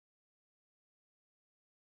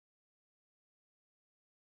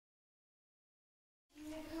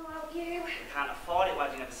About you. You can't afford it, why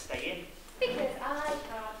do you never stay in? Because I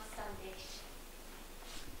can't stand it.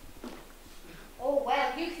 Oh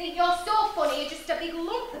well, you think you're so funny, you're just a big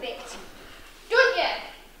lump of it. Don't you?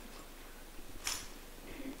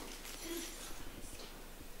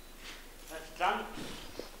 Let's dance.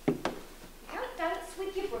 You can't dance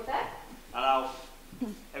with your brother. I know.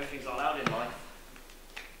 Everything's allowed in life.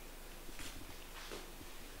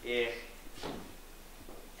 Yeah.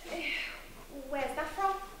 Where's that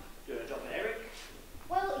from? Do a job with Eric.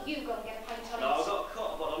 Well, you go and get a pint on it. No, I've got a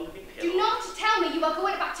cut, I've got under my pillow. Do not tell me you are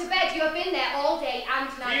going back to bed. You have been there all day and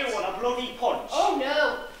night. Do you want a bloody punch? Oh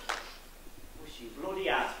no. Wish you bloody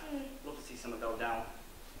had. Love to see someone go down.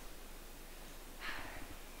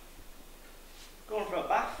 Going for a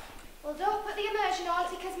bath? Well, don't put the immersion on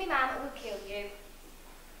because my mum will kill you.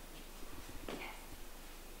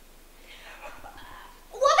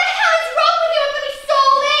 What the hell is wrong with you? I'm going to be so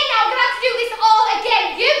late now. I'm going to have to do this all again.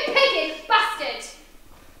 You pigging bastard.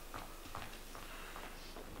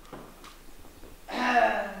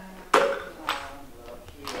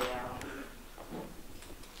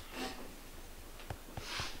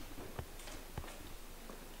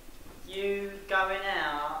 You going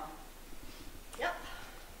out? Yep.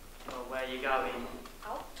 Well, where are you going?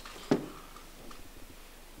 Out.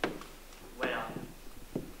 Where?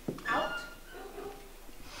 Out.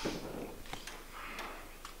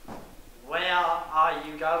 Where are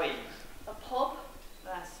you going? A pub.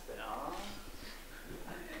 That's better.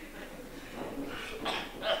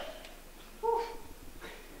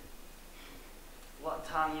 What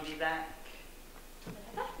time you be back?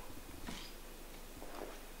 Whenever.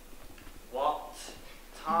 What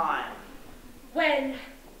time? Whenever.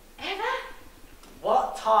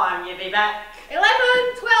 What time you be back? 11,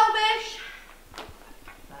 12-ish.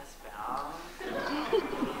 That's better.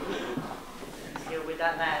 Still with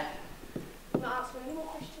that lad? I'm not asking any more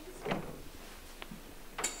questions.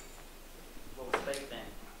 We'll speak then.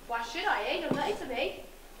 Why should I? Ain't no nothing to me.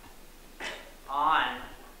 I'm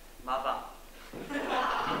mother.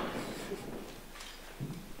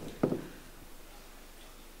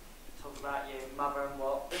 Talk about your mother and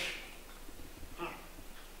what?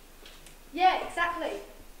 Yeah, exactly.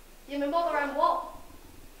 You're my mother and what?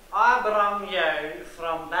 I brought you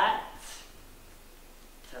from that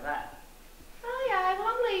to that. Oh yeah,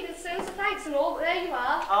 well I'm leaving soon, so thanks and all, but there you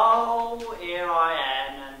are. Oh, here I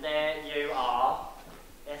am, and there you are.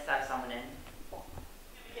 Let's have someone in.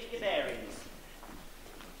 Get your bearings.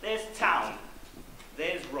 There's town,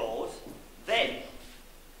 there's road, then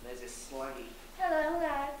there's this slaggy. Hello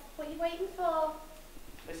lads, what are you waiting for?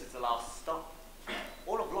 This is the last stop.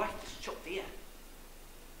 All of life is chucked here.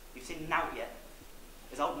 You've seen Nout yet?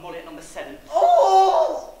 There's old Molly at number 7.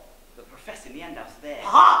 Oh! The professor in the end house there.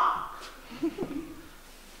 Ha! And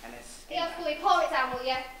there's... Here, Scully, pour it down, will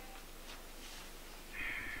you?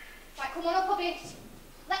 Right, come on up a bit.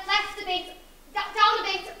 Left a bit. Down a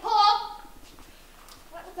bit. Pour.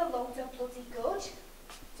 That was a load of bloody good.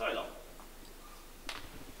 Sorry, love.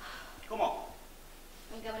 Come on.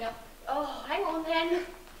 I'm going up. Oh, hang on then.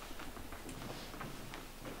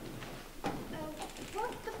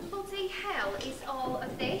 What the bloody hell is all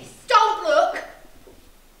of this? Don't look!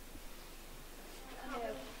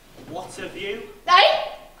 What have you? Eh?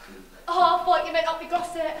 Oh, I thought you meant up the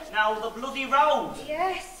gossip. Now the bloody road.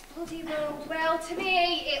 Yes, bloody road. Well, to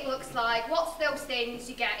me, it looks like, what's those things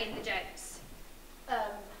you get in the gents?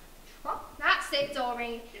 What? That's it,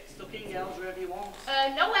 Doreen. Get stuck in, girls, wherever you want.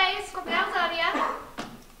 No way, it's coming out, are you?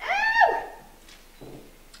 Oh!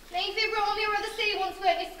 Navy Romeo of the sea once,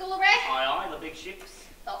 weren't you, Scullery? Aye, aye, the big ships.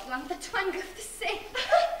 Thought land the twang of the sea.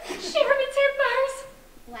 Shiver me timbers.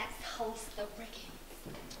 Let's host the rigging.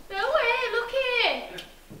 No way, look in.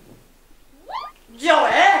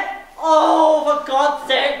 Joey! Oh, for God's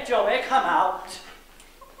sake, Joey, come out.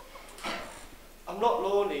 I'm not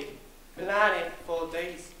lonely. Been lying here for 4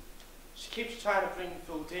 days. She keeps trying to bring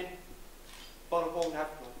food in, but I won't have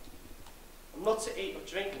none. I'm not to eat or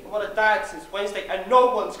drink. I'm on a diet since Wednesday, and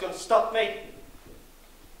no one's going to stop me.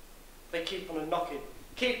 They keep on a knocking,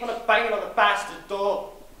 keep on a banging on the bastard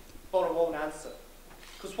door, but I won't answer.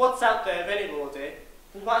 Because what's out there anymore, dear?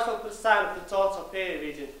 We might as well put a sign up the door top here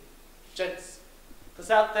reading, gents.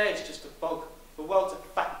 Because out there is just a bug, the world's a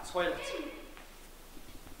fat toilet.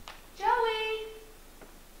 Joey!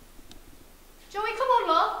 Joey, come on,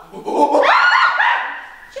 love. Joey,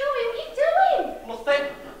 what are you doing? Nothing.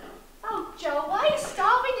 Oh, Joe, why are you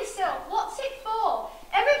starving yourself? What's it for?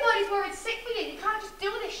 Everybody's worried sick for you. You can't just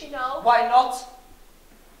do this, you know. Why not?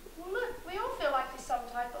 Well, look, we all feel like this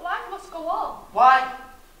sometimes, but life must go on. Why?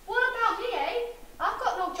 What about me, eh? I've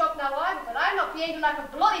got no job now either, but I'm not behaving like a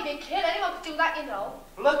bloody big kid. Anyone to do that, you know.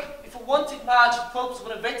 Look, if I wanted Marge and Probes, I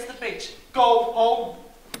would have rented the bitch. Go home.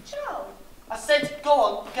 Joe. I said, go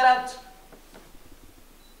on, get out.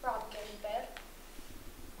 Rather get in bed.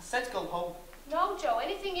 I said go home. No, Joe,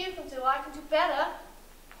 anything you can do, I can do better.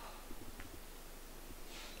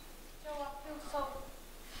 Joe, I feel so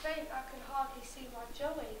faint I can hardly see my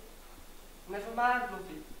Joey. Never mind,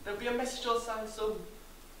 lovey. There'll be a message on sign soon.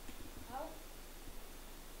 Oh?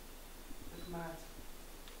 Never mind.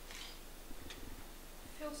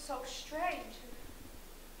 It feels so strange.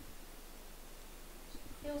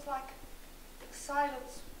 It feels like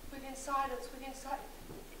silence within silence within silence.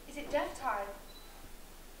 Is it death time?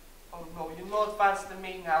 Oh no, you're more advanced than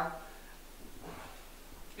me now.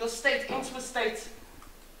 Your state into a state.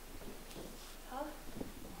 Huh?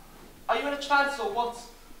 Are you in a trance or what?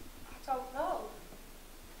 I don't know.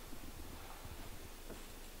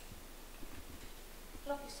 I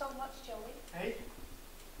love you so much, Joey. Hey?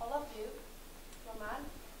 I love you, my man.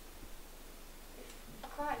 If I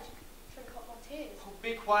cried, you could drink up my tears. Oh,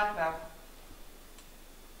 be quiet now.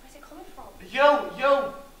 Where's it coming from?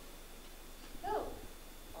 Yo! No.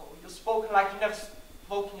 Oh, you're spoken like you never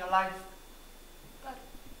spoke in your life. I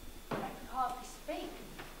can hardly speak.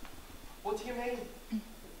 What do you mean?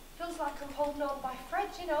 Feels like I'm holding on by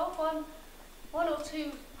threads, you know, one or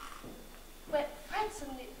two wet threads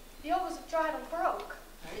and the others have dried and broke.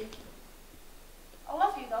 Hey? I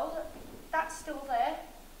love you though, that's still there.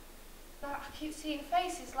 Now I keep seeing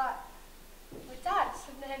faces like my dad's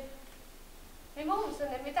and then my mum's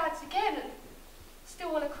and then my dad's again and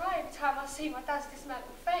still want to cry every time I see my dad's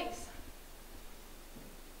dismantled face.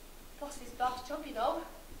 Lost his last job, you know.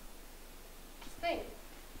 Just think,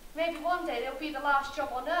 maybe one day there'll be the last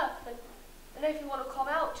job on earth and everyone will come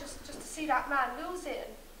out just to see that man lose it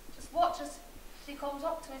and just watch as he comes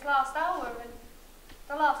up to his last hour and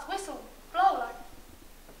the last whistle blow like,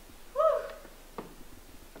 whew.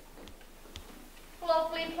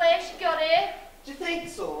 Lovely place you got here. Do you think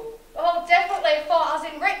so? Oh, definitely. Thought I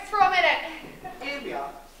was in Rick for a minute. Here we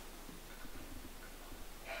are.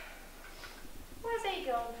 Where's he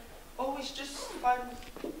gone? Oh, he's just found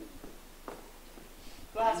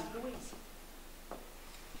glass of Louise.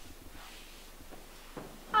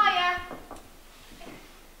 Hiya.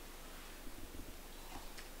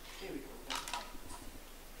 Here we go.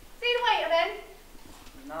 See the waiter then?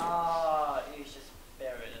 No, he was just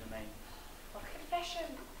buried in me. A confession.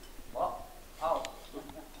 What? Oh.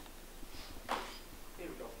 Here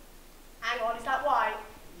we go. Hang on, is that white?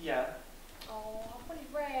 Yeah. Oh, I thought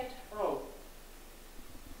it red. Oh.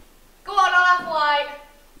 Go on, I'll have white.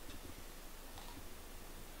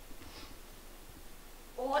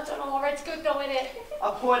 Oh, I don't know, red's good though, innit?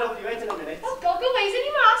 I'll pour it up your head in a minute. Oh, God, go easy,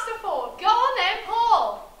 you masterful. Go on then,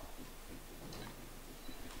 Paul.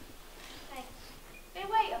 Hey,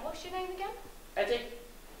 waiter, what's your name again? Eddie.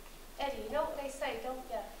 Eddie, you know what they say, don't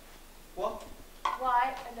you? What?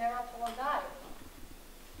 White and they're up all night.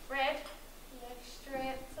 Red, next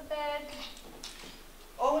straight to bed.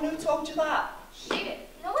 Oh, and who told you that? Shit,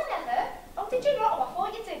 no one ever. Oh, did you not? Oh, I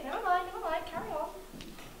thought you did. Never mind, carry on.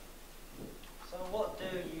 So what do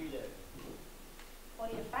you do? What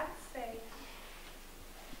do you fancy?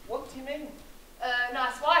 What do you mean?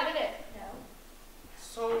 Nice wine, isn't it? No.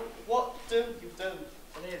 So, what do you do?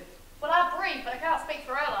 Live. Well, I breathe, but I can't speak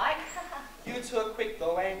for her, like. You two are quick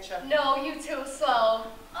though, ain't you? No, you two are slow.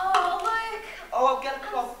 Oh, look. Oh, I'll get a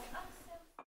cloth.